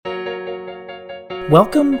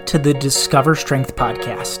Welcome to the Discover Strength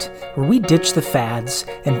podcast, where we ditch the fads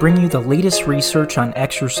and bring you the latest research on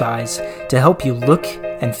exercise to help you look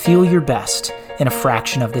and feel your best in a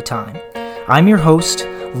fraction of the time. I'm your host,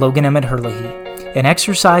 Logan Emmett Herlihy, an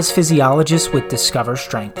exercise physiologist with Discover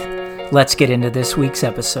Strength. Let's get into this week's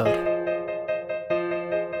episode.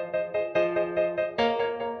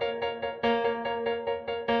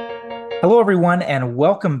 Hello, everyone, and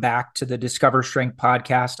welcome back to the Discover Strength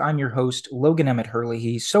podcast. I'm your host, Logan Emmett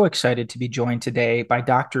Herlihy. So excited to be joined today by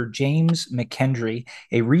Dr. James McKendry,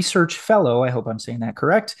 a research fellow, I hope I'm saying that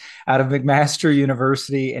correct, out of McMaster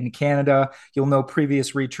University in Canada. You'll know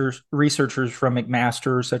previous researchers from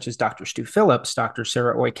McMaster, such as Dr. Stu Phillips, Dr.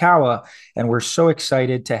 Sarah Oikawa, and we're so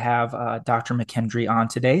excited to have Dr. McKendry on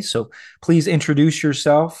today. So please introduce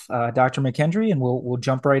yourself, Dr. McKendry, and we'll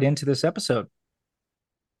jump right into this episode.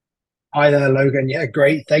 Hi there, Logan. Yeah,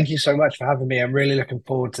 great. Thank you so much for having me. I'm really looking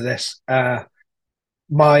forward to this.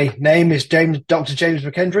 My name is Dr. James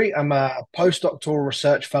McKendry. I'm a postdoctoral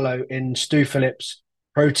research fellow in Stu Phillips'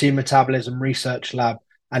 Protein Metabolism Research Lab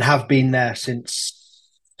and have been there since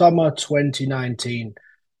summer 2019.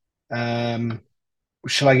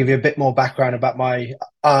 Shall I give you a bit more background about my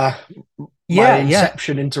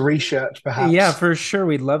inception into research, perhaps? Yeah, for sure.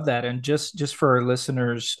 We'd love that. And just for our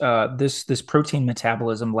listeners, this protein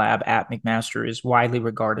metabolism lab at McMaster is widely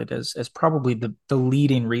regarded as probably the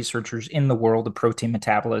leading researchers in the world of protein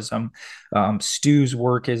metabolism. Stu's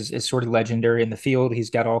work is sort of legendary in the field. He's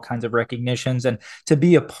got all kinds of recognitions, and to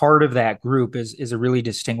be a part of that group is a really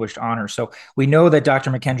distinguished honor. So we know that Dr.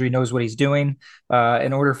 McKendry knows what he's doing.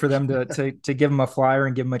 In order for them to give him a flyer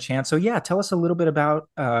and give him a chance. So yeah, tell us a little bit about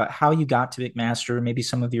how you got to McMaster, maybe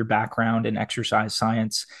some of your background in exercise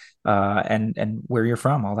science, and where you're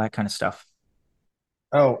from, all that kind of stuff.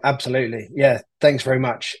 Oh, absolutely. Yeah, thanks very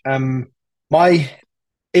much. My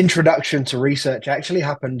introduction to research actually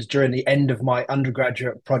happened during the end of my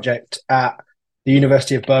undergraduate project at the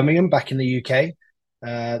University of Birmingham back in the UK.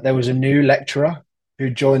 There was a new lecturer who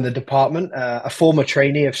joined the department, a former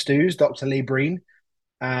trainee of Stu's, Dr. Lee Breen,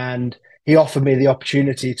 and he offered me the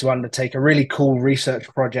opportunity to undertake a really cool research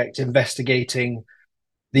project investigating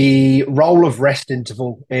the role of rest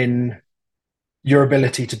interval in your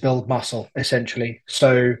ability to build muscle, essentially.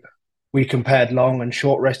 So we compared long and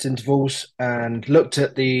short rest intervals and looked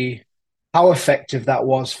at how effective that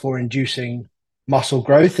was for inducing muscle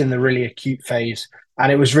growth in the really acute phase.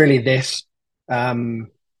 And it was really this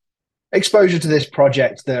exposure to this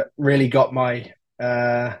project that really got my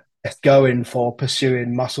going for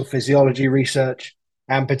pursuing muscle physiology research,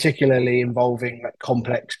 and particularly involving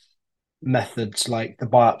complex methods like the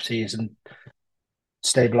biopsies and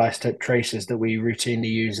stabilized traces that we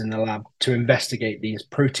routinely use in the lab to investigate these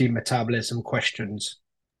protein metabolism questions.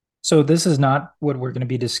 So this is not what we're going to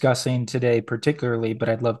be discussing today particularly, but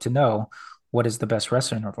I'd love to know, what is the best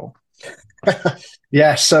rest interval?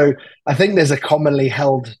 Yeah, so I think there's a commonly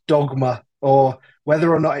held dogma, or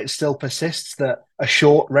whether or not it still persists, that a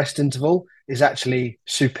short rest interval is actually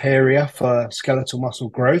superior for skeletal muscle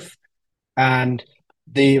growth. And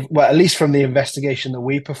at least from the investigation that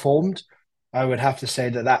we performed, I would have to say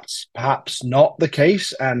that that's perhaps not the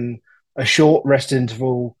case. And a short rest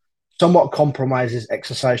interval somewhat compromises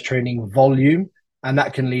exercise training volume, and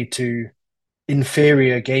that can lead to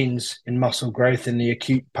inferior gains in muscle growth in the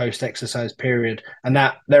acute post-exercise period. And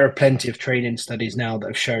that there are plenty of training studies now that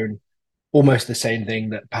have shown almost the same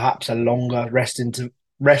thing, that perhaps a longer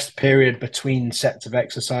rest period between sets of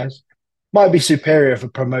exercise might be superior for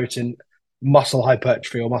promoting muscle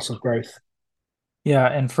hypertrophy or muscle growth. Yeah,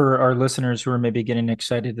 and for our listeners who are maybe getting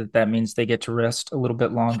excited that means they get to rest a little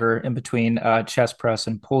bit longer in between chest press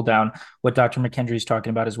and pull down, what Dr. McKendry is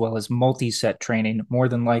talking about as well as multi-set training, more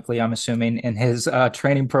than likely, I'm assuming, in his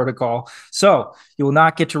training protocol. So you will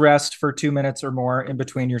not get to rest for 2 minutes or more in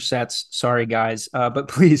between your sets. Sorry, guys, but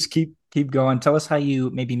please keep going. Tell us how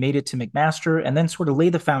you maybe made it to McMaster, and then sort of lay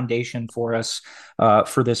the foundation for us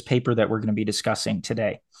for this paper that we're going to be discussing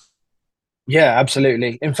today. Yeah,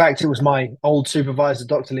 absolutely. In fact, it was my old supervisor,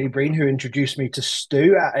 Dr. Lee Breen, who introduced me to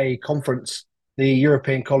Stu at a conference, the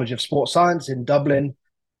European College of Sports Science in Dublin.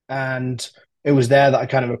 And it was there that I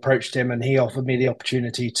kind of approached him, and he offered me the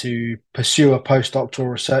opportunity to pursue a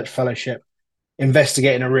postdoctoral research fellowship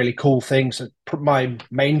investigating a really cool thing. So my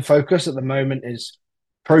main focus at the moment is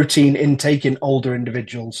protein intake in older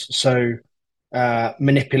individuals. So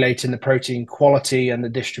manipulating the protein quality and the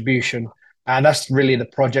distribution. And that's really the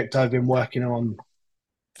project I've been working on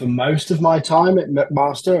for most of my time at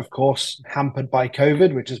McMaster, of course, hampered by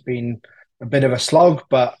COVID, which has been a bit of a slog.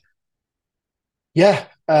 But yeah,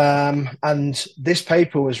 and this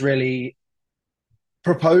paper was really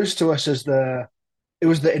proposed to us as the it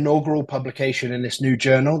was the inaugural publication in this new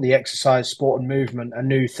journal, the Exercise, Sport and Movement, a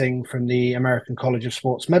new thing from the American College of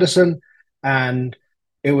Sports Medicine. And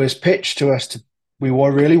it was pitched to us to, we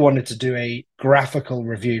were really wanted to do a graphical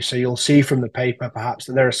review. So you'll see from the paper perhaps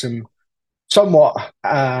that there are some somewhat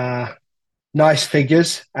nice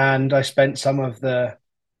figures. And I spent some of the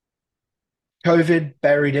COVID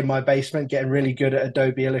buried in my basement, getting really good at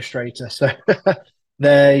Adobe Illustrator. So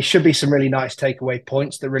there should be some really nice takeaway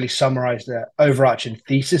points that really summarize the overarching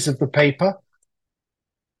thesis of the paper.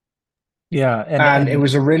 Yeah, And it and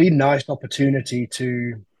was a really nice opportunity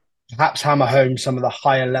to perhaps hammer home some of the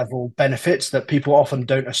higher level benefits that people often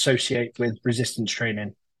don't associate with resistance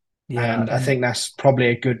training. yeah, And I and think that's probably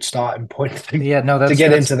a good starting point yeah, no, to that's get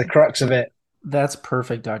that's into the crux of it. That's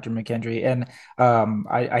perfect, Dr. McKendry. And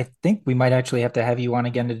I think we might actually have to have you on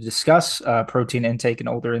again to discuss protein intake in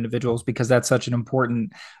older individuals because that's such an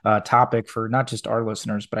important topic for not just our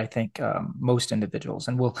listeners, but I think most individuals.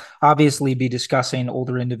 And we'll obviously be discussing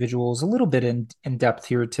older individuals a little bit in depth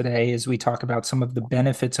here today as we talk about some of the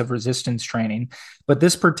benefits of resistance training. But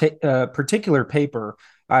this particular paper,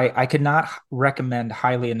 I could not recommend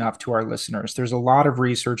highly enough to our listeners. There's a lot of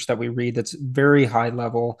research that we read that's very high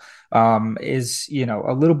level, is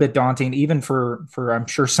a little bit daunting even for I'm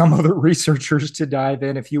sure some other researchers to dive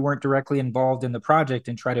in if you weren't directly involved in the project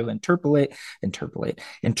and try to interpret and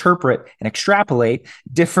extrapolate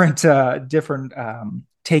different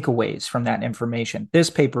takeaways from that information.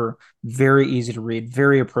 This paper, very easy to read,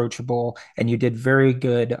 very approachable, and you did very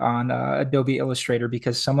good on Adobe Illustrator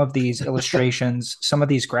because some of these illustrations, some of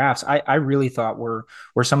these graphs, I really thought were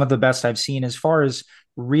some of the best I've seen as far as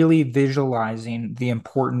really visualizing the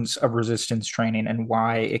importance of resistance training and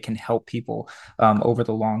why it can help people over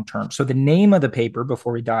the long term. So, the name of the paper,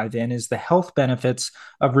 before we dive in, is The Health Benefits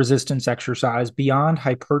of Resistance Exercise Beyond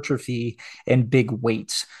Hypertrophy and Big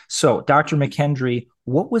Weights. So, Dr. McKendry,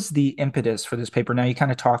 what was the impetus for this paper? Now, you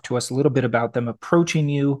kind of talked to us a little bit about them approaching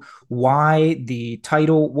you, why the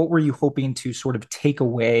title, what were you hoping to sort of take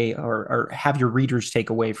away or have your readers take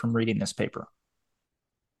away from reading this paper?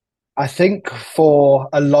 I think for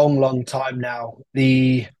a long, long time now,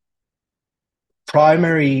 the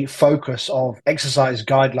primary focus of exercise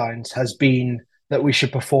guidelines has been that we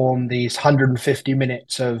should perform these 150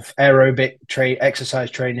 minutes of exercise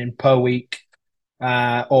training per week,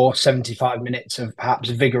 or 75 minutes of perhaps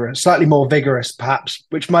vigorous, slightly more vigorous, perhaps,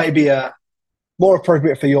 which might be a more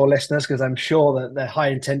appropriate for your listeners because I'm sure that the high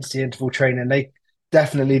intensity interval training, they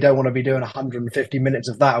definitely don't want to be doing 150 minutes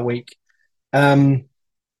of that a week. Um,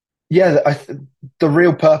 yeah, the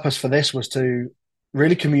real purpose for this was to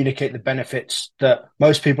really communicate the benefits that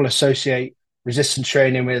most people associate resistance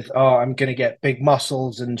training with. Oh, I'm going to get big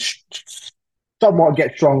muscles and somewhat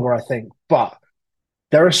get stronger, I think. But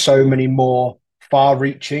there are so many more far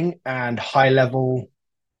reaching and high level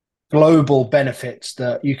global benefits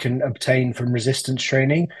that you can obtain from resistance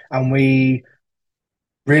training. And we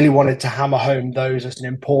really wanted to hammer home those as an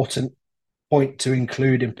important point to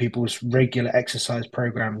include in people's regular exercise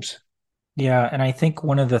programs. Yeah, and I think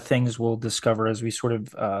one of the things we'll discover as we sort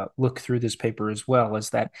of look through this paper as well is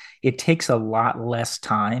that it takes a lot less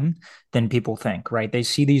time than people think, right? They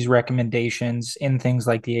see these recommendations in things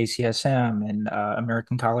like the ACSM and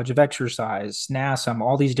American College of Exercise, NASM,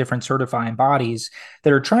 all these different certifying bodies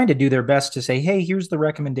that are trying to do their best to say, hey, here's the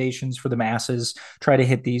recommendations for the masses, try to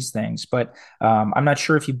hit these things. But I'm not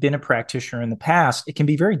sure if you've been a practitioner in the past, it can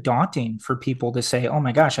be very daunting for people to say, oh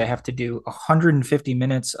my gosh, I have to do 150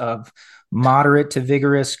 minutes of moderate to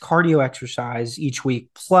vigorous cardio exercise each week,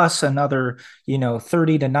 plus another,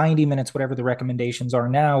 30 to 90 minutes, whatever the recommendations are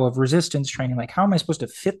now of resistance training. Like, how am I supposed to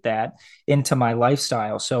fit that into my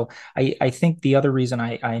lifestyle? So I think the other reason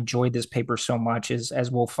I enjoyed this paper so much is, as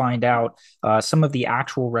we'll find out, some of the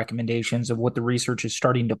actual recommendations of what the research is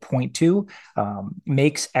starting to point to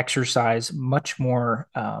makes exercise much more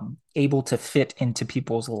able to fit into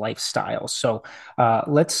people's lifestyles. So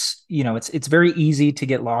it's very easy to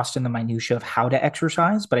get lost in the minutia of how to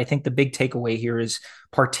exercise, but I think the big takeaway here is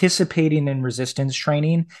participating in resistance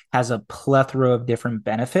training has a plethora of different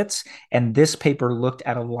benefits, and this paper looked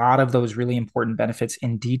at a lot of those really important benefits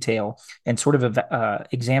in detail and sort of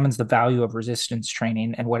examines the value of resistance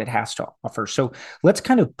training and what it has to offer. So let's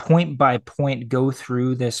kind of point by point go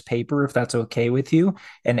through this paper if that's okay with you,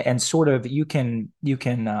 and sort of you can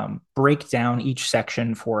break down each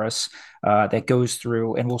section for us that goes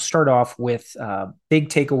through. And we'll start off with big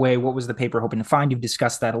takeaway. What was the paper hoping to find? You've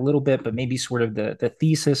discussed that a little bit, but maybe sort of the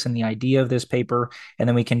thesis and the idea of this paper. And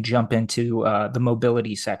then we can jump into the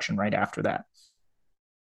mobility section right after that.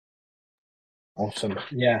 Awesome.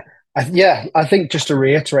 Yeah. I think just to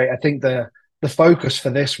reiterate, I think the the focus for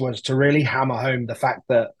this was to really hammer home the fact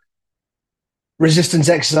that resistance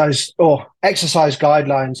exercise or exercise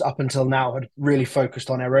guidelines up until now had really focused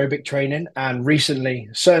on aerobic training. And recently,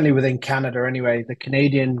 certainly within Canada anyway, the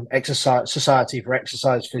Canadian Exercise Society for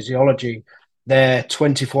Exercise Physiology, their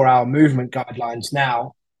 24-hour movement guidelines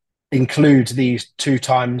now include these 2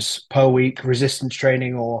 times per week resistance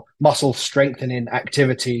training or muscle strengthening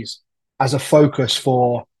activities as a focus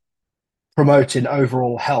for promoting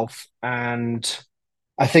overall health. And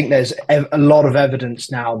I think there's a lot of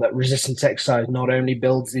evidence now that resistance exercise not only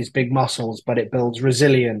builds these big muscles, but it builds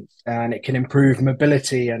resilience and it can improve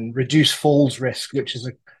mobility and reduce falls risk, which is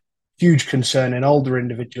a huge concern in older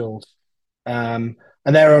individuals. And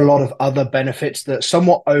there are a lot of other benefits that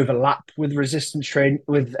somewhat overlap with resistance training,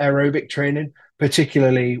 with aerobic training,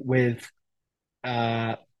 particularly with,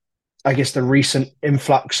 uh, I guess, the recent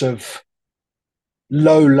influx of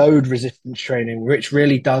low load resistance training, which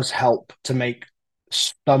really does help to make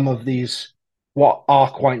some of these what are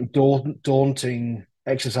quite daunting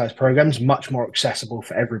exercise programs much more accessible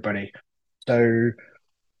for everybody. So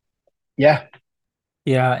yeah,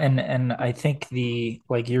 Yeah, and I think the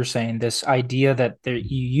like you're saying, this idea that you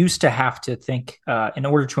used to have to think in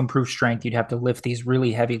order to improve strength, you'd have to lift these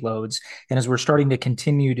really heavy loads. And as we're starting to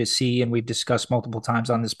continue to see, and we've discussed multiple times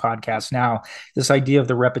on this podcast now, this idea of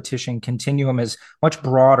the repetition continuum is much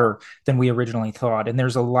broader than we originally thought. And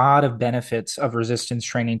there's a lot of benefits of resistance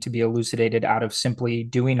training to be elucidated out of simply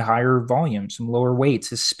doing higher volumes, some lower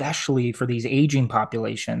weights, especially for these aging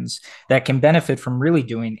populations that can benefit from really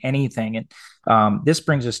doing anything. And this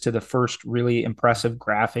brings us to the first really impressive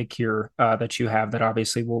graphic here that you have that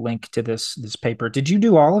obviously will link to this paper. Did you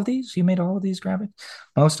do all of these? You made all of these graphics?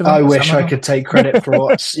 Most of I them? Some wish of I them? could take credit for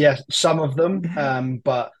what, yeah, some of them,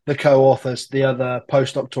 but the co-authors, the other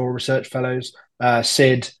postdoctoral research fellows,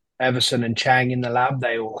 Sid, Everson, and Chang in the lab,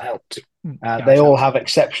 they all helped. They Gotcha. all have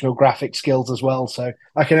exceptional graphic skills as well, so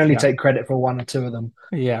I can only Yeah. take credit for one or two of them.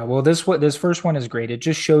 Yeah, well, this first one is great. It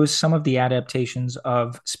just shows some of the adaptations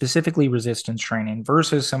of specifically resistance training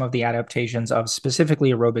versus some of the adaptations of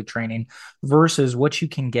specifically aerobic training versus what you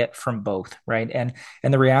can get from both, right? And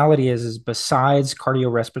the reality is besides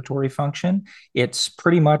cardiorespiratory function, it's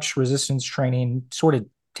pretty much resistance training sort of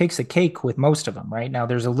takes a cake with most of them, right? Now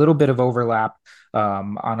there's a little bit of overlap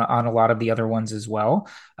on a lot of the other ones as well,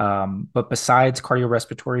 but besides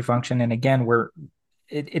cardiorespiratory function, and again,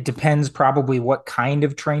 it depends probably what kind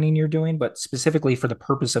of training you're doing, but specifically for the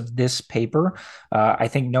purpose of this paper, I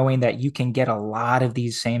think knowing that you can get a lot of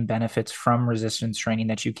these same benefits from resistance training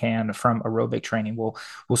that you can from aerobic training will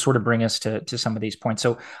sort of bring us to some of these points.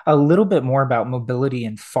 So a little bit more about mobility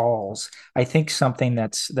and falls. I think something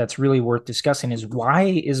that's really worth discussing is why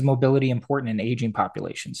is mobility important in aging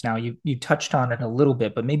populations? Now you touched on it a little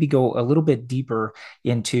bit, but maybe go a little bit deeper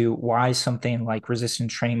into why something like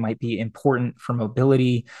resistance training might be important for mobility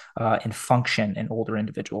and function in older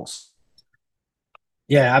individuals.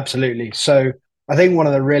 Yeah, absolutely. So I think one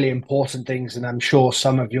of the really important things, and I'm sure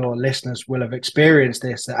some of your listeners will have experienced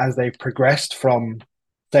this as they've progressed from,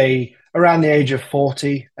 say, around the age of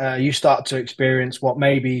 40, you start to experience what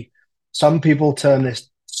maybe some people term this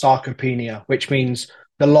sarcopenia, which means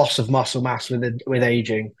the loss of muscle mass with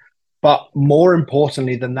aging. But more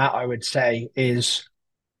importantly than that, I would say, is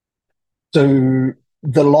so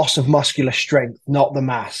the loss of muscular strength, not the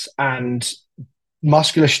mass. And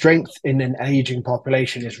muscular strength in an aging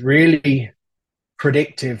population is really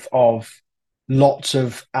predictive of lots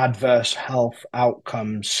of adverse health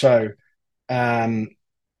outcomes. So, um,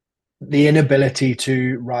 the inability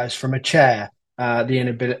to rise from a chair,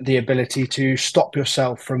 the ability to stop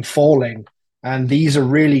yourself from falling, and these are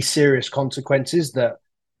really serious consequences that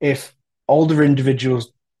if older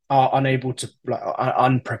individuals are unable to, like, are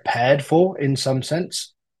unprepared for in some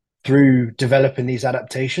sense through developing these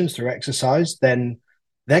adaptations through exercise, then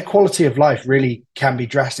their quality of life really can be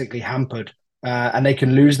drastically hampered. And they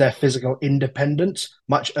can lose their physical independence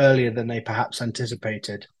much earlier than they perhaps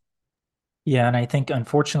anticipated. Yeah, and I think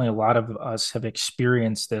unfortunately a lot of us have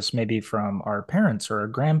experienced this maybe from our parents or our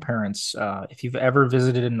grandparents. If you've ever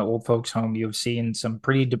visited an old folks' home, you've seen some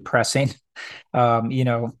pretty depressing,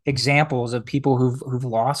 examples of people who've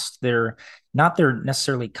lost their not their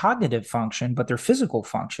necessarily cognitive function, but their physical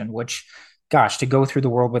function. Which, gosh, to go through the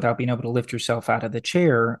world without being able to lift yourself out of the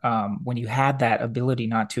chair when you had that ability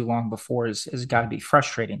not too long before is got to be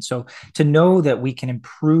frustrating. So to know that we can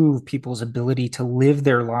improve people's ability to live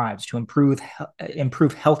their lives, to improve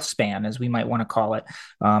health span, as we might want to call it,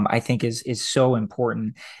 I think is so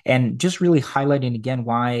important. And just really highlighting again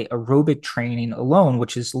why aerobic training alone,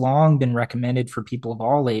 which has long been recommended for people of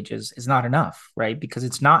all ages, is not enough, right? Because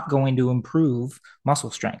it's not going to improve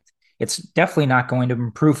muscle strength. It's definitely not going to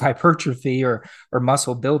improve hypertrophy or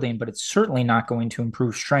muscle building, but it's certainly not going to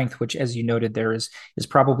improve strength, which, as you noted, there is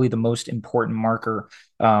probably the most important marker.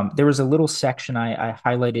 There was a little section I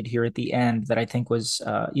highlighted here at the end that I think was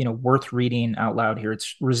worth reading out loud here.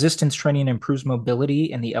 It's resistance training improves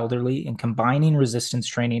mobility in the elderly, and combining resistance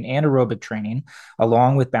training and aerobic training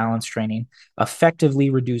along with balance training effectively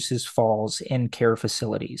reduces falls in care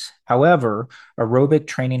facilities. However, aerobic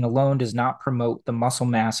training alone does not promote the muscle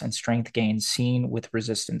mass and strength gains seen with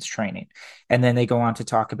resistance training. And then they go on to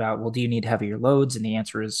talk about, well, do you need heavier loads? And the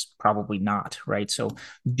answer is probably not, right? So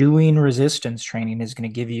doing resistance training is going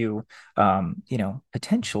to give you,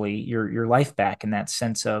 potentially your life back in that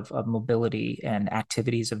sense of mobility and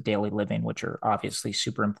activities of daily living, which are obviously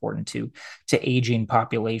super important to aging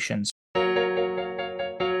populations.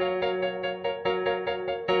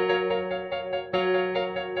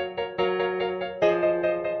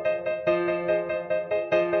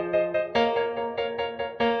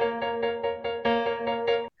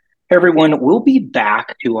 Everyone, we'll be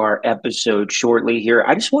back to our episode shortly here.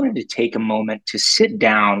 I just wanted to take a moment to sit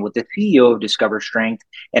down with the CEO of Discover Strength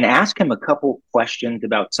and ask him a couple questions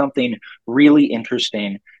about something really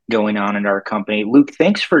interesting going on in our company. Luke,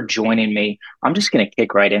 thanks for joining me. I'm just going to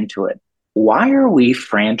kick right into it. Why are we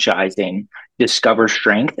franchising Discover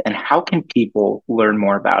Strength, and how can people learn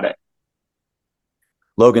more about it?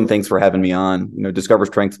 Logan, thanks for having me on. Discover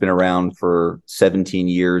Strength's been around for 17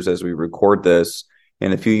 years as we record this.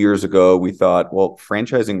 And a few years ago, we thought, well,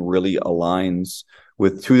 franchising really aligns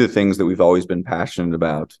with two of the things that we've always been passionate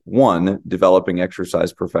about. One, developing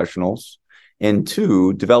exercise professionals, and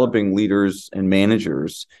two, developing leaders and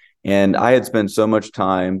managers. And I had spent so much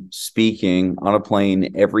time speaking on a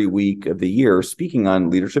plane every week of the year, speaking on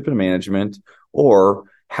leadership and management or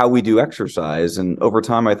how we do exercise. And over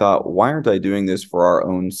time, I thought, why aren't I doing this for our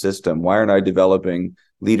own system? Why aren't I developing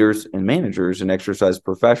leaders and managers and exercise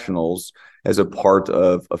professionals as a part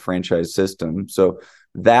of a franchise system? So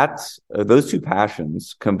those two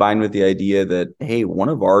passions combined with the idea that, hey, one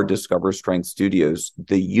of our Discover Strength studios,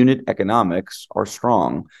 the unit economics are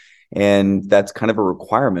strong. And that's kind of a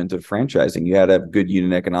requirement of franchising. You had to have good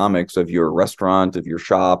unit economics of your restaurant, of your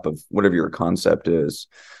shop, of whatever your concept is.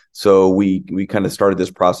 So we kind of started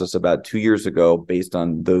this process about 2 years ago based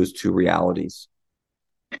on those two realities.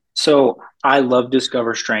 So I love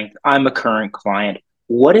Discover Strength. I'm a current client.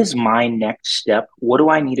 What is my next step? What do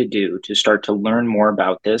I need to do to start to learn more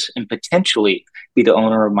about this and potentially be the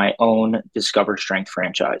owner of my own Discover Strength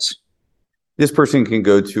franchise? This person can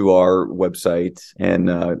go to our website and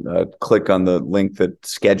click on the link that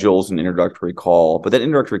schedules an introductory call. But that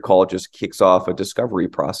introductory call just kicks off a discovery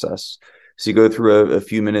process. So you go through a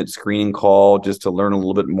few minute screening call just to learn a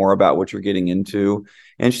little bit more about what you're getting into.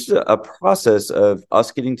 And it's just a process of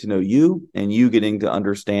us getting to know you and you getting to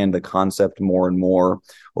understand the concept more and more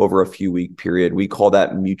over a few week period. We call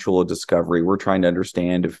that mutual discovery. We're trying to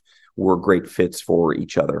understand if we're great fits for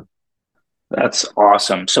each other. That's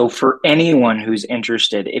awesome. So for anyone who's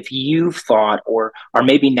interested, if you've thought or are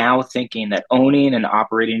maybe now thinking that owning and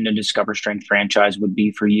operating a Discover Strength franchise would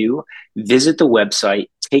be for you, visit the website,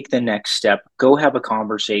 take the next step, go have a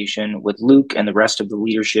conversation with Luke and the rest of the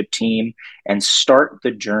leadership team, and start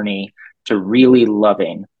the journey to really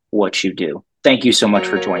loving what you do. Thank you so much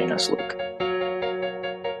for joining us, Luke.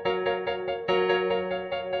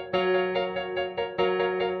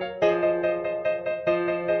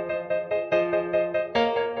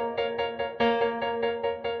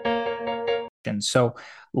 So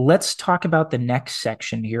let's talk about the next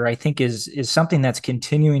section here. I think is something that's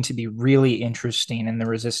continuing to be really interesting in the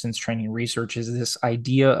resistance training research is this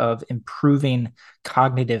idea of improving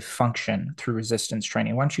cognitive function through resistance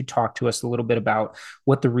training. Why don't you talk to us a little bit about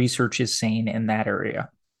what the research is saying in that area?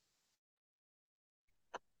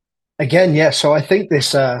 Again, yeah. So I think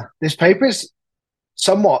this paper is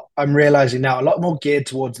somewhat, I'm realizing now, a lot more geared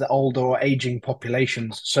towards the older or aging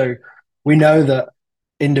populations. So we know that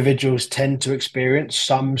individuals tend to experience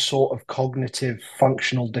some sort of cognitive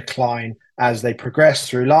functional decline as they progress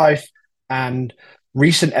through life. And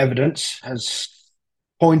recent evidence has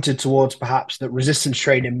pointed towards perhaps that resistance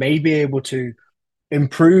training may be able to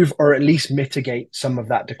improve or at least mitigate some of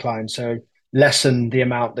that decline. So lessen the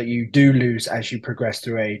amount that you do lose as you progress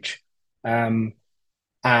through age. And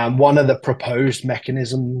one of the proposed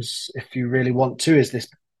mechanisms, if you really want to, is this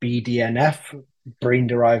BDNF,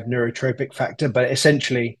 brain-derived neurotrophic factor. But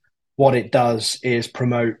essentially, what it does is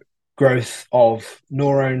promote growth of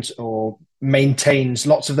neurons or maintains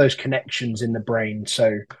lots of those connections in the brain.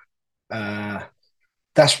 So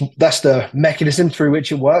that's the mechanism through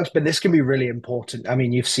which it works. But this can be really important. I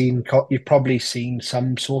mean, you've probably seen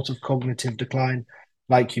some sort of cognitive decline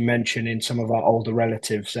like you mentioned, in some of our older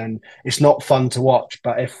relatives. And it's not fun to watch,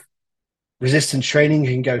 but if resistance training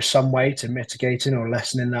can go some way to mitigating or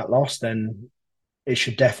lessening that loss, then it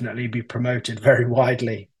should definitely be promoted very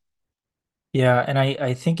widely. Yeah, and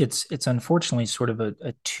I think it's unfortunately sort of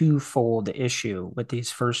a twofold issue with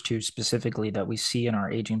these first two specifically that we see in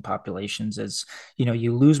our aging populations is,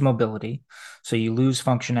 you lose mobility, so you lose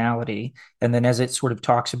functionality, and then as it sort of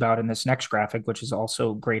talks about in this next graphic, which is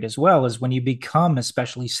also great as well, is when you become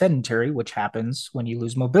especially sedentary, which happens when you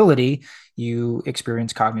lose mobility, you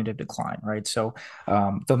experience cognitive decline, right? So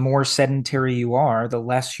the more sedentary you are, the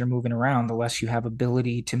less you're moving around, the less you have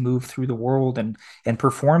ability to move through the world and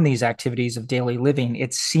perform these activities of daily living.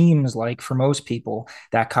 It seems like for most people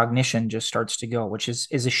that cognition just starts to go, which is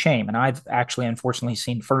a shame. And I've actually unfortunately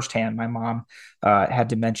seen firsthand. My mom had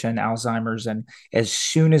dementia and Alzheimer's, and as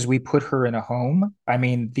soon as we put her in a home, I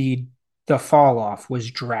mean the fall off was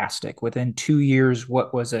drastic. Within 2 years,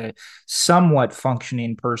 what was a somewhat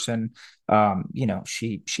functioning person,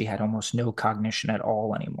 she had almost no cognition at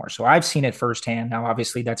all anymore. So I've seen it firsthand. Now,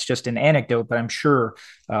 obviously, that's just an anecdote, but I'm sure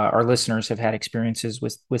our listeners have had experiences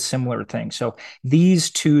with similar things. So these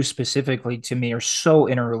two specifically to me are so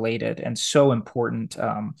interrelated and so important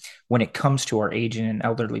when it comes to our aging and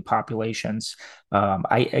elderly populations.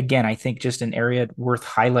 I think just an area worth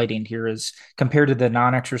highlighting here is compared to the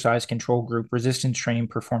non-exercise control group, resistance training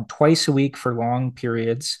performed twice a week for long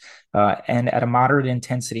periods and at a moderate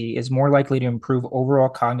intensity is more likely to improve overall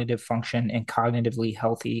cognitive function in cognitively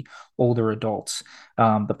healthy older adults.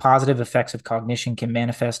 The positive effects of cognition can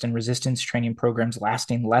manifest in resistance training programs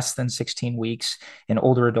lasting less than 16 weeks in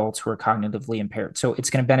older adults who are cognitively impaired. So it's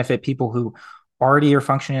going to benefit people who already are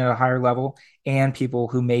functioning at a higher level and people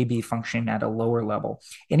who may be functioning at a lower level.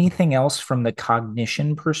 Anything else from the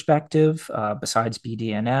cognition perspective besides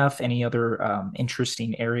BDNF? Any other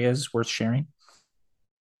interesting areas worth sharing?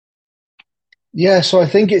 Yeah, so I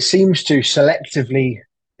think it seems to selectively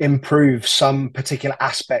improve some particular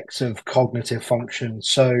aspects of cognitive function.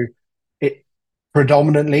 So it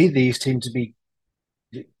predominantly these seem to be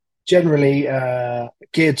generally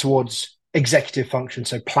geared towards executive function,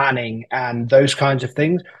 so planning and those kinds of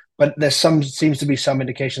things. But there's some seems to be some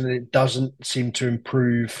indication that it doesn't seem to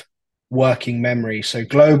improve working memory. So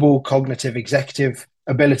global cognitive executive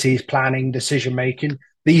abilities, planning, decision making,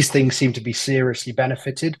 these things seem to be seriously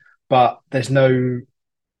benefited, but there's no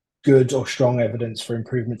good or strong evidence for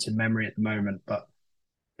improvements in memory at the moment. But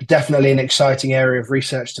definitely an exciting area of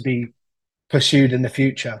research to be pursued in the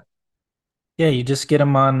future. Yeah, you just get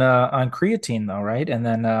them on creatine though, right? And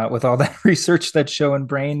then with all that research that's showing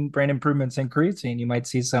brain improvements in creatine, you might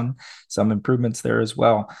see some improvements there as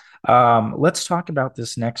well. Let's talk about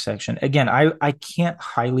this next section. Again, I can't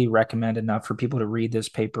highly recommend enough for people to read this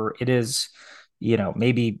paper. It is,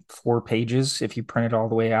 maybe 4 pages if you print it all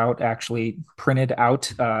the way out, actually print it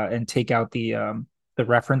out and take out the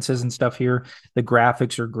references and stuff here. The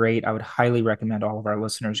graphics are great. I would highly recommend all of our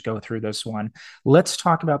listeners go through this one. Let's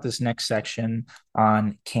talk about this next section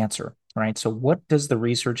on cancer. Right. So, what does the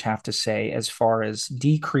research have to say as far as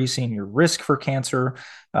decreasing your risk for cancer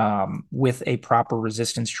with a proper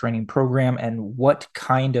resistance training program? And what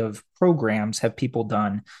kind of programs have people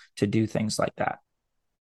done to do things like that?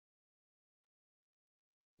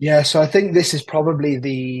 Yeah, so I think this is probably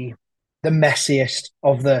the messiest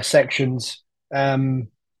of the sections. Um,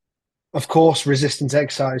 of course, resistance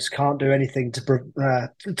exercise can't do anything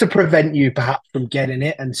to prevent you perhaps from getting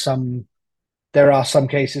it, and there are some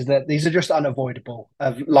cases that these are just unavoidable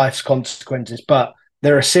of life's consequences. But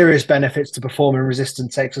there are serious benefits to performing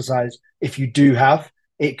resistance exercise if you do have.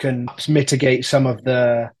 It can mitigate some of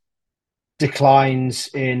the declines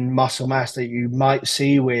in muscle mass that you might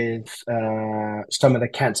see with some of the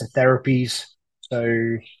cancer therapies.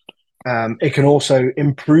 So it can also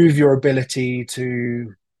improve your ability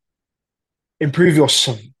to improve your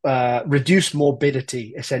reduce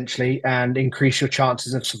morbidity essentially and increase your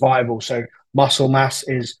chances of survival. So muscle mass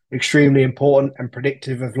is extremely important and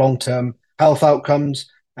predictive of long-term health outcomes.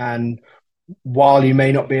 And while you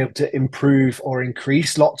may not be able to improve or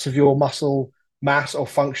increase lots of your muscle mass or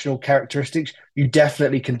functional characteristics, you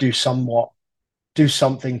definitely can do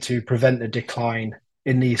something to prevent the decline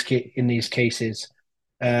in these cases.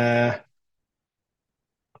 Uh,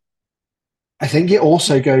 I think it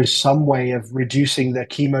also goes some way of reducing the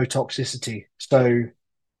chemotoxicity. So,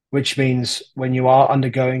 which means when you are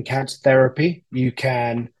undergoing cancer therapy, you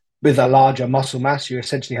can, with a larger muscle mass, you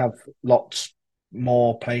essentially have lots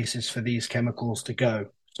more places for these chemicals to go.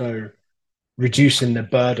 So, reducing the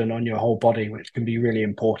burden on your whole body, which can be really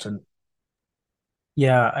important.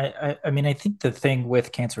 Yeah, I mean, I think the thing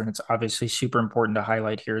with cancer, and it's obviously super important to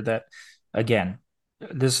highlight here that, again,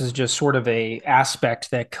 This is just sort of a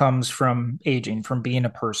aspect that comes from aging, from being a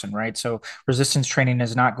person, right? So resistance training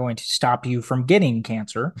is not going to stop you from getting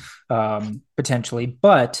cancer, potentially,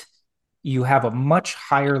 but you have a much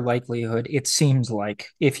higher likelihood, it seems like,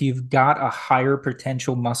 if you've got a higher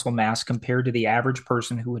potential muscle mass compared to the average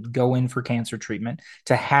person who would go in for cancer treatment,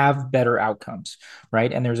 to have better outcomes,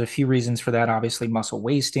 right? And there's a few reasons for that. Obviously, muscle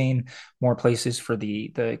wasting, more places for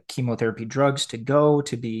the chemotherapy drugs to go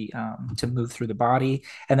to move through the body.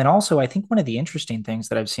 And then also, I think one of the interesting things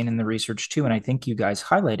that I've seen in the research too, and I think you guys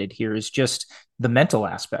highlighted here, is just the mental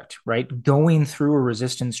aspect, right? Going through a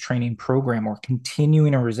resistance training program or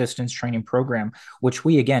continuing a resistance training program, which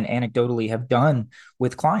we, again, anecdotally have done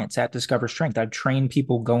with clients at Discover Strength. I've trained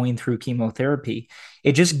people going through chemotherapy.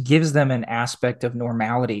 It just gives them an aspect of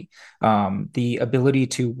normality, the ability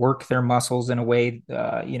to work their muscles in a way,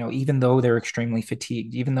 even though they're extremely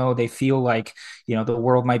fatigued, even though they feel like, the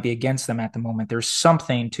world might be against them at the moment, there's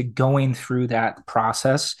something to going through that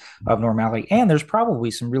process of normality. And there's probably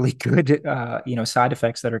some really good, side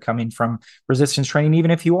effects that are coming from resistance training, even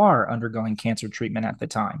if you are undergoing cancer treatment at the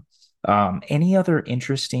time. Any other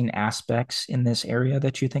interesting aspects in this area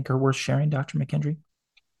that you think are worth sharing, Dr. McKendry?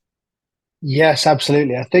 Yes,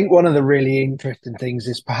 absolutely. I think one of the really interesting things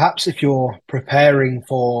is perhaps if you're preparing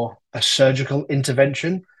for a surgical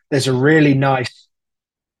intervention, there's a really nice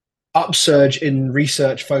upsurge in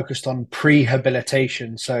research focused on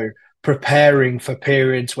prehabilitation. So preparing for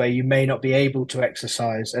periods where you may not be able to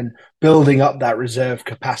exercise and building up that reserve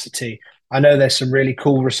capacity. I know there's some really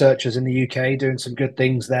cool researchers in the UK doing some good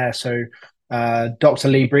things there. So Dr.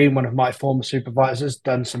 Lee Breen, one of my former supervisors,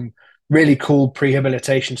 done some really cool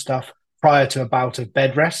prehabilitation stuff prior to a bout of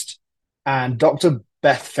bed rest. And Dr.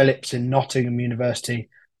 Beth Phillips in Nottingham University,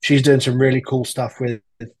 she's doing some really cool stuff with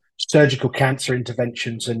surgical cancer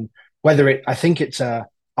interventions, and I think it's a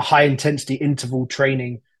high intensity interval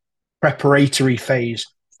training preparatory phase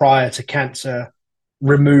prior to cancer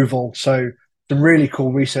removal. So some really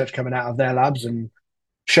cool research coming out of their labs and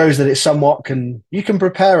shows that you can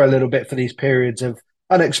prepare a little bit for these periods of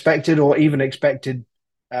unexpected or even expected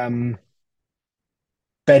um,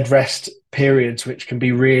 bed rest periods, which can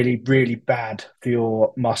be really, really bad for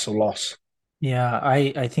your muscle loss. Yeah,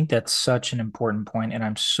 I think that's such an important point, and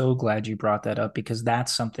I'm so glad you brought that up because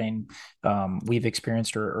that's something we've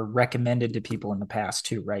experienced or recommended to people in the past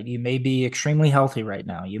too, right? You may be extremely healthy right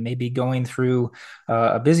now. You may be going through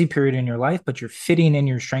a busy period in your life, but you're fitting in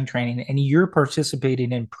your strength training and you're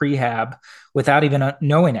participating in prehab without even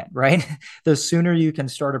knowing it, right? The sooner you can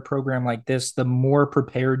start a program like this, the more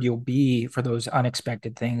prepared you'll be for those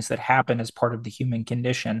unexpected things that happen as part of the human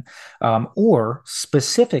condition. Or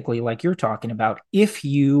specifically, like you're talking about, if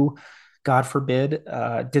you, God forbid,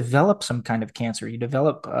 develop some kind of cancer, you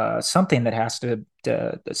develop something that has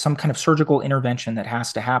some kind of surgical intervention that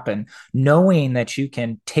has to happen, knowing that you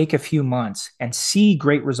can take a few months and see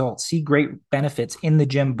great results, see great benefits in the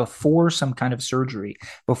gym before some kind of surgery,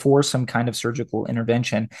 before some kind of surgical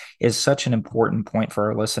intervention is such an important point for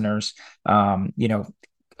our listeners.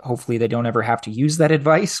 Hopefully they don't ever have to use that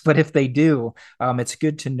advice, but if they do, it's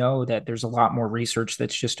good to know that there's a lot more research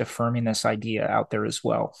that's just affirming this idea out there as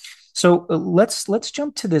well. So let's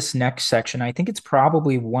jump to this next section. I think it's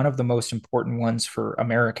probably one of the most important ones for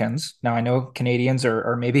Americans. Now I know Canadians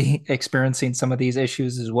are maybe experiencing some of these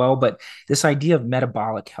issues as well, but this idea of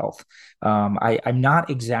metabolic health. I'm not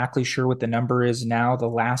exactly sure what the number is now. The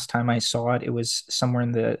last time I saw it, it was somewhere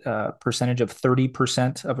in the percentage of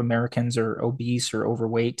 30% of Americans are obese or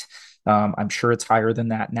overweight. I'm sure it's higher than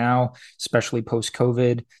that now, especially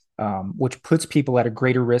post-COVID, which puts people at a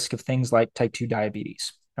greater risk of things like type 2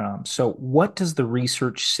 diabetes. So what does the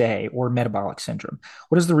research say, or metabolic syndrome?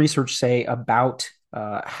 What does the research say about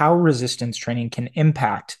how resistance training can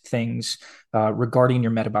impact things regarding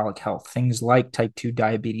your metabolic health, things like type 2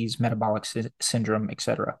 diabetes, metabolic syndrome,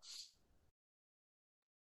 etc.?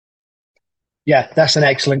 Yeah, that's an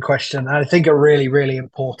excellent question. And I think a really, really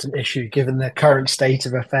important issue given the current state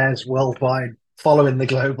of affairs worldwide following the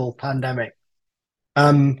global pandemic.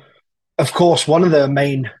 Um, of course, one of the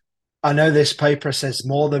main, I know this paper says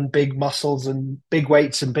more than big muscles and big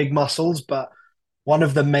weights and big muscles, but one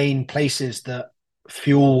of the main places that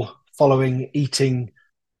fuel following eating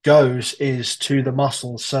goes is to the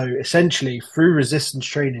muscles. So essentially, through resistance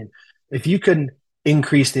training, if you can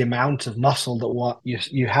increase the amount of muscle that what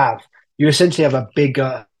you have, you essentially have a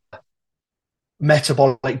bigger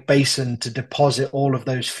metabolic basin to deposit all of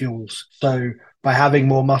those fuels. So by having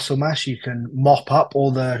more muscle mass, you can mop up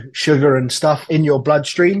all the sugar and stuff in your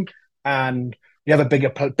bloodstream, and you have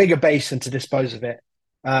a bigger basin to dispose of it.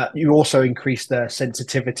 you also increase the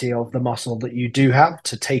sensitivity of the muscle that you do have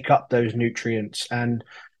to take up those nutrients. And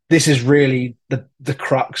this is really the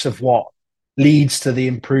crux of what leads to the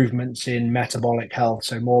improvements in metabolic health.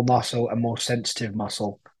 So more muscle and more sensitive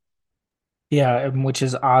muscle. Yeah, which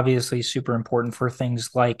is obviously super important for things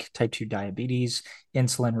like type 2 diabetes,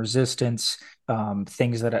 insulin resistance,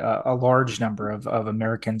 things that a large number of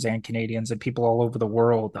Americans and Canadians and people all over the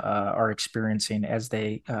world are experiencing as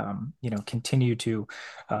they, continue to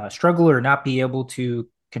struggle or not be able to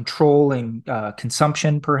control and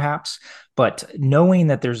consumption, perhaps. But knowing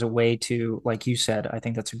that there's a way to, like you said, I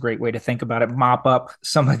think that's a great way to think about it, mop up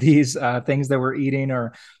some of these things that we're eating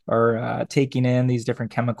or taking in, these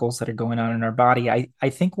different chemicals that are going on in our body. I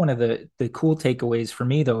think one of the cool takeaways for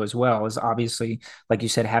me though as well is obviously, like you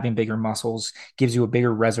said, having bigger muscles gives you a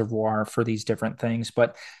bigger reservoir for these different things,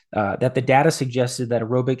 but that the data suggested that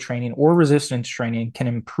aerobic training or resistance training can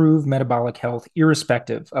improve metabolic health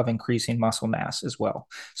irrespective of increasing muscle mass as well.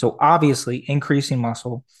 So obviously increasing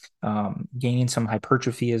muscle, gaining some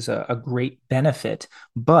hypertrophy is a great benefit,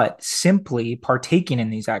 but simply partaking in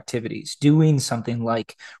these activities, doing something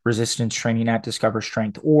like resistance training at Discover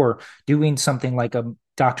Strength, or doing something like a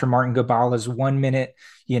Dr. Martin Gabala's 1 minute,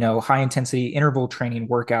 high intensity interval training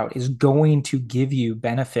workout is going to give you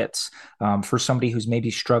benefits for somebody who's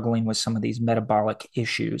maybe struggling with some of these metabolic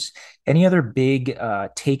issues. Any other big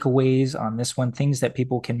takeaways on this one, things that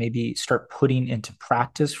people can maybe start putting into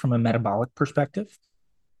practice from a metabolic perspective?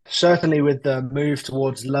 Certainly with the move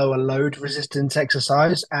towards lower load resistance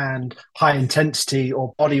exercise and high intensity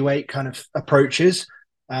or body weight kind of approaches,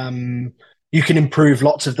 you can improve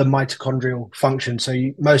lots of the mitochondrial function. So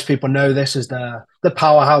most people know this as the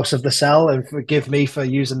powerhouse of the cell, and forgive me for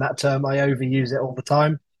using that term. I overuse it all the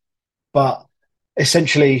time, but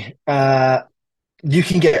essentially, you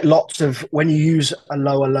can get lots of when you use a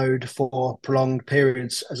lower load for prolonged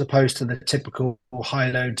periods as opposed to the typical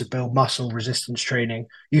high load to build muscle resistance training.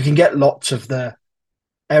 You can get lots of the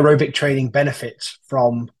aerobic training benefits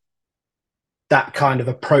from that kind of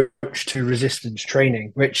approach to resistance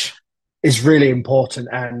training, which is really important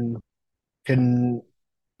and can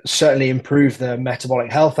certainly improve the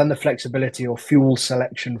metabolic health and the flexibility or fuel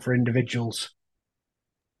selection for individuals.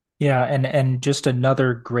 Yeah, and just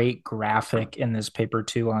another great graphic in this paper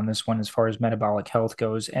too on this one as far as metabolic health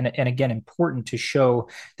goes, and again important to show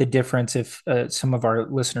the difference if some of our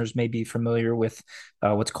listeners may be familiar with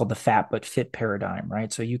what's called the fat but fit paradigm,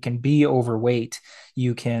 right? So you can be overweight,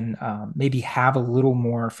 you can maybe have a little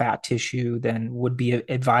more fat tissue than would be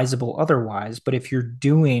advisable otherwise, but if you're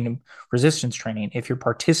doing resistance training, if you're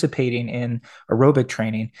participating in aerobic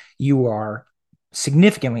training, you are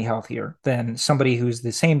significantly healthier than somebody who's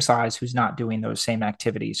the same size who's not doing those same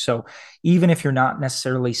activities. So even if you're not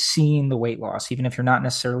necessarily seeing the weight loss, even if you're not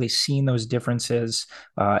necessarily seeing those differences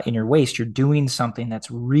in your waist, you're doing something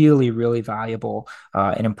that's really, really valuable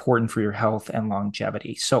and important for your health and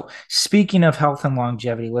longevity. So speaking of health and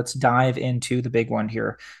longevity, let's dive into the big one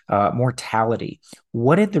here, mortality.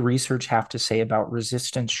 What did the research have to say about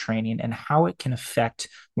resistance training and how it can affect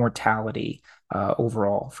mortality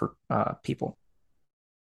overall for people?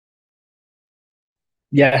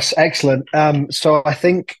 Yes, excellent. So I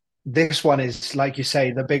think this one is, like you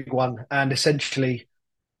say, the big one. And essentially,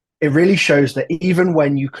 it really shows that even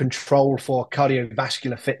when you control for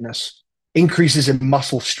cardiovascular fitness, increases in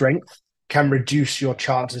muscle strength can reduce your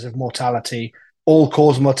chances of mortality, all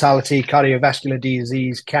cause mortality, cardiovascular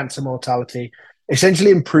disease, cancer mortality,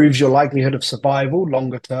 essentially improves your likelihood of survival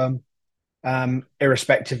longer term,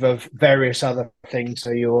 irrespective of various other things. So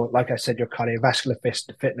your, like I said, your cardiovascular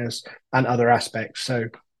fitness and other aspects. So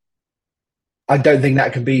I don't think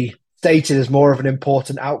that can be stated as more of an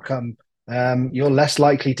important outcome. You're less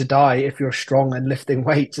likely to die if you're strong and lifting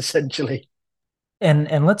weights, essentially.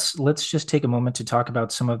 And let's just take a moment to talk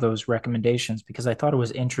about some of those recommendations because I thought it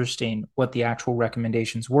was interesting what the actual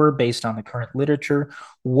recommendations were based on the current literature.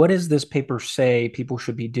 What does this paper say people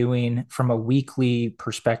should be doing from a weekly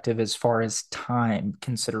perspective as far as time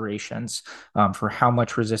considerations for how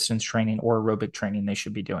much resistance training or aerobic training they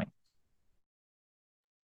should be doing?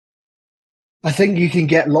 I think you can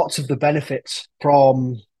get lots of the benefits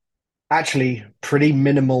from actually pretty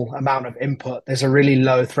minimal amount of input. There's a really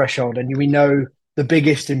low threshold, and we know the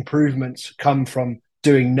biggest improvements come from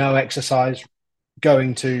doing no exercise,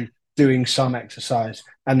 going to doing some exercise.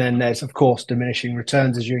 And then there's, of course, diminishing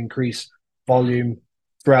returns as you increase volume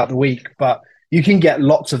throughout the week. But you can get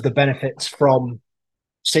lots of the benefits from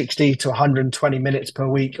 60 to 120 minutes per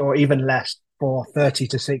week, or even less for 30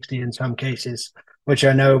 to 60 in some cases, which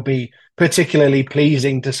I know will be particularly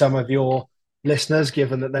pleasing to some of your listeners,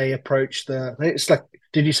 given that they approach it's like,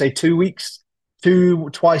 did you say 2 weeks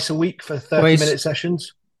twice a week for 30-minute Twice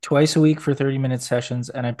sessions. twice a week for 30-minute sessions.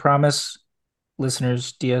 And I promise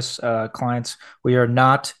listeners, DS clients, we are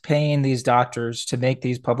not paying these doctors to make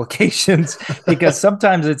these publications because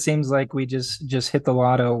sometimes it seems like we just hit the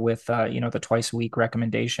lotto with the twice a week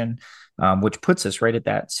recommendation, which puts us right at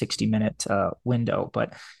that 60-minute window.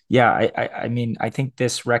 But yeah, I mean, I think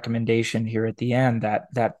this recommendation here at the end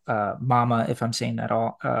that Mama, if I'm saying that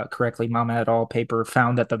all correctly, Mama et al. Paper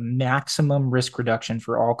found that the maximum risk reduction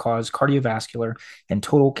for all cause cardiovascular and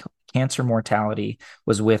total cancer mortality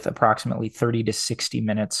was with approximately 30 to 60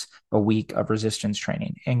 minutes a week of resistance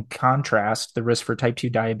training. In contrast, the risk for type 2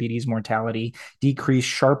 diabetes mortality decreased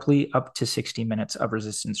sharply up to 60 minutes of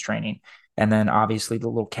resistance training. And then obviously the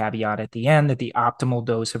little caveat at the end that the optimal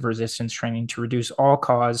dose of resistance training to reduce all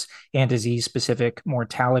cause and disease specific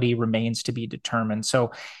mortality remains to be determined.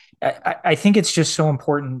 So I think it's just so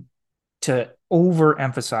important to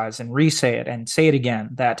overemphasize and re-say it and say it again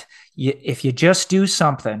that if you just do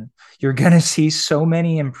something, you're going to see so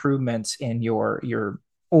many improvements in your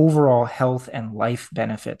overall health and life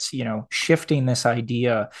benefits, shifting this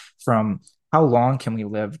idea from how long can we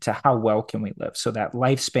live to how well can we live. So that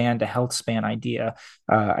lifespan to health span idea,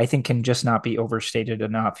 I think can just not be overstated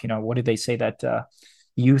enough. What did they say that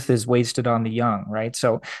youth is wasted on the young, right?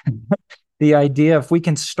 So the idea, if we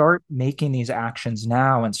can start making these actions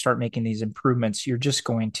now and start making these improvements, you're just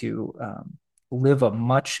going to live a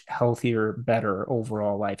much healthier, better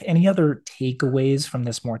overall life. Any other takeaways from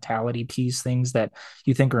this mortality piece, things that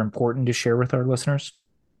you think are important to share with our listeners?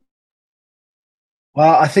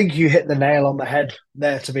 Well, I think you hit the nail on the head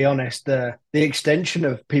there, to be honest. The extension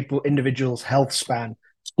of individuals' health span,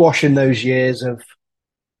 squashing those years of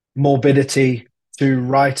morbidity to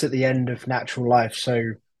right at the end of natural life. So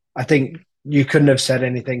I think you couldn't have said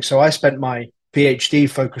anything. So I spent my PhD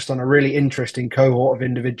focused on a really interesting cohort of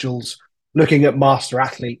individuals looking at master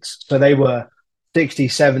athletes. So they were 60,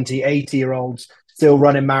 70, 80-year-olds still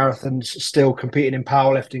running marathons, still competing in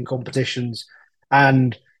powerlifting competitions.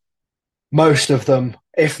 And most of them,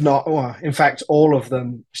 if not, well, in fact, all of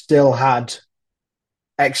them still had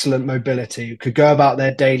excellent mobility, could go about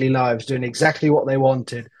their daily lives doing exactly what they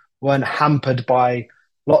wanted, weren't hampered by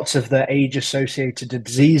lots of the age-associated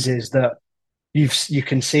diseases that you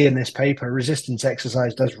can see in this paper. Resistance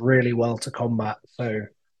exercise does really well to combat. So,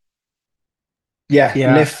 yeah,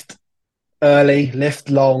 Yeah, lift early, lift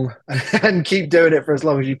long, and keep doing it for as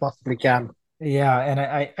long as you possibly can. yeah, and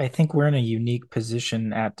I think we're in a unique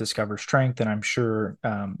position at Discover Strength, and I'm sure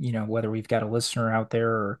whether we've got a listener out there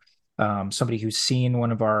or somebody who's seen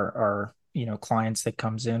one of our clients that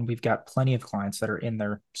comes in, we've got plenty of clients that are in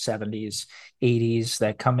their 70s, 80s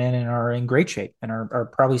that come in and are in great shape and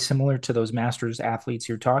are probably similar to those masters athletes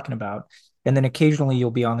you're talking about. And then occasionally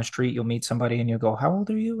you'll be on the street, you'll meet somebody and you'll go, "How old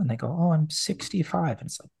are you?" And they go, "Oh, I'm 65." And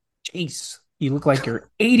it's like, "Jeez, you look like you're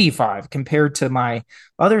 85 compared to my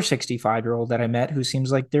other 65-year-old that I met who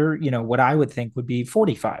seems like they're, what I would think would be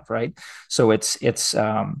 45, right?" So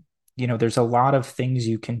there's a lot of things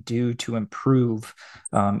you can do to improve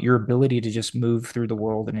your ability to just move through the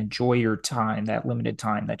world and enjoy your time, that limited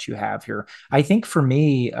time that you have here. I think for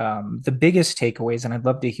me, the biggest takeaways, and I'd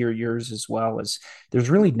love to hear yours as well, is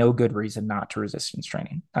there's really no good reason not to resistance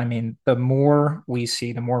training. I mean, the more we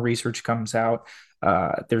see, the more research comes out.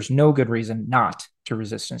 There's no good reason not to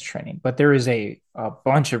resistance training, but there is a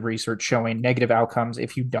bunch of research showing negative outcomes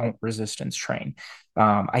if you don't resistance train.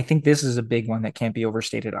 I think this is a big one that can't be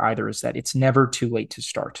overstated either, is that it's never too late to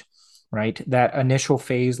start, right? That initial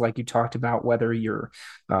phase, like you talked about, whether you're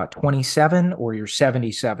 27 or you're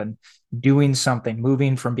 77, doing something,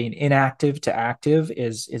 moving from being inactive to active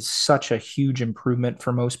is such a huge improvement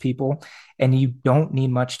for most people. And you don't need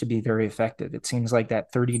much to be very effective. It seems like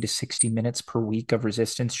that 30 to 60 minutes per week of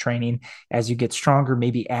resistance training, as you get stronger,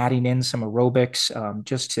 maybe adding in some aerobics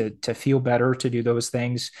just to feel better, to do those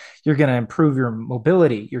things. You're going to improve your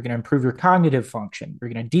mobility. You're going to improve your cognitive function.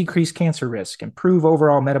 You're going to decrease cancer risk, improve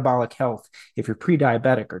overall metabolic health if you're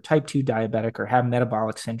pre-diabetic or type 2 diabetic or have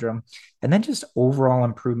metabolic syndrome. And then just overall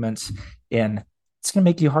improvements in, it's going to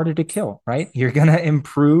make you harder to kill, right? You're going to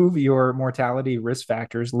improve your mortality risk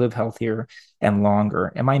factors, live healthier and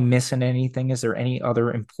longer. Am I missing anything? Is there any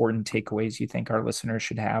other important takeaways you think our listeners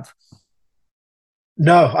should have?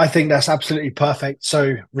 No, I think that's absolutely perfect.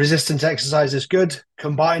 So resistance exercise is good,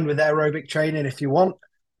 combined with aerobic training if you want,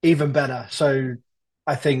 even better. So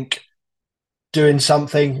I think doing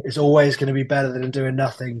something is always going to be better than doing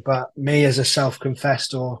nothing. But me, as a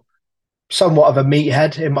self-confessed or somewhat of a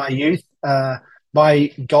meathead in my youth, my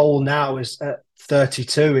goal now is at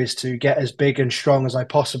 32 is to get as big and strong as I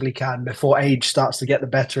possibly can before age starts to get the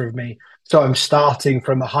better of me. So I'm starting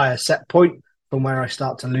from a higher set point from where I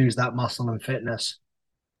start to lose that muscle and fitness.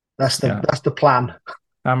 That's the Yeah. that's the plan.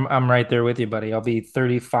 I'm right there with you, buddy. I'll be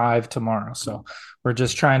 35 tomorrow. So we're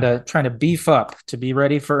just trying to beef up to be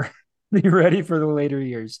ready for be ready for the later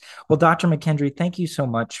years. Well, Dr. McKendry, thank you so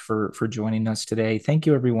much for joining us today. Thank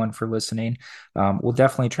you everyone for listening. We'll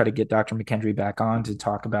definitely try to get Dr. McKendry back on to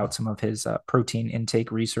talk about some of his protein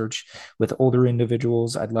intake research with older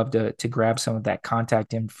individuals. I'd love to grab some of that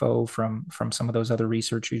contact info from some of those other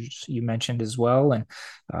researchers you mentioned as well. And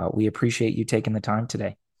we appreciate you taking the time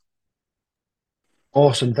today.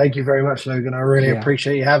 Awesome. Thank you very much, Logan. I really Yeah.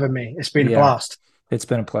 appreciate you having me. It's been a Yeah. blast. It's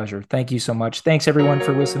been a pleasure. Thank you so much. Thanks everyone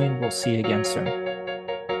for listening. We'll see you again soon.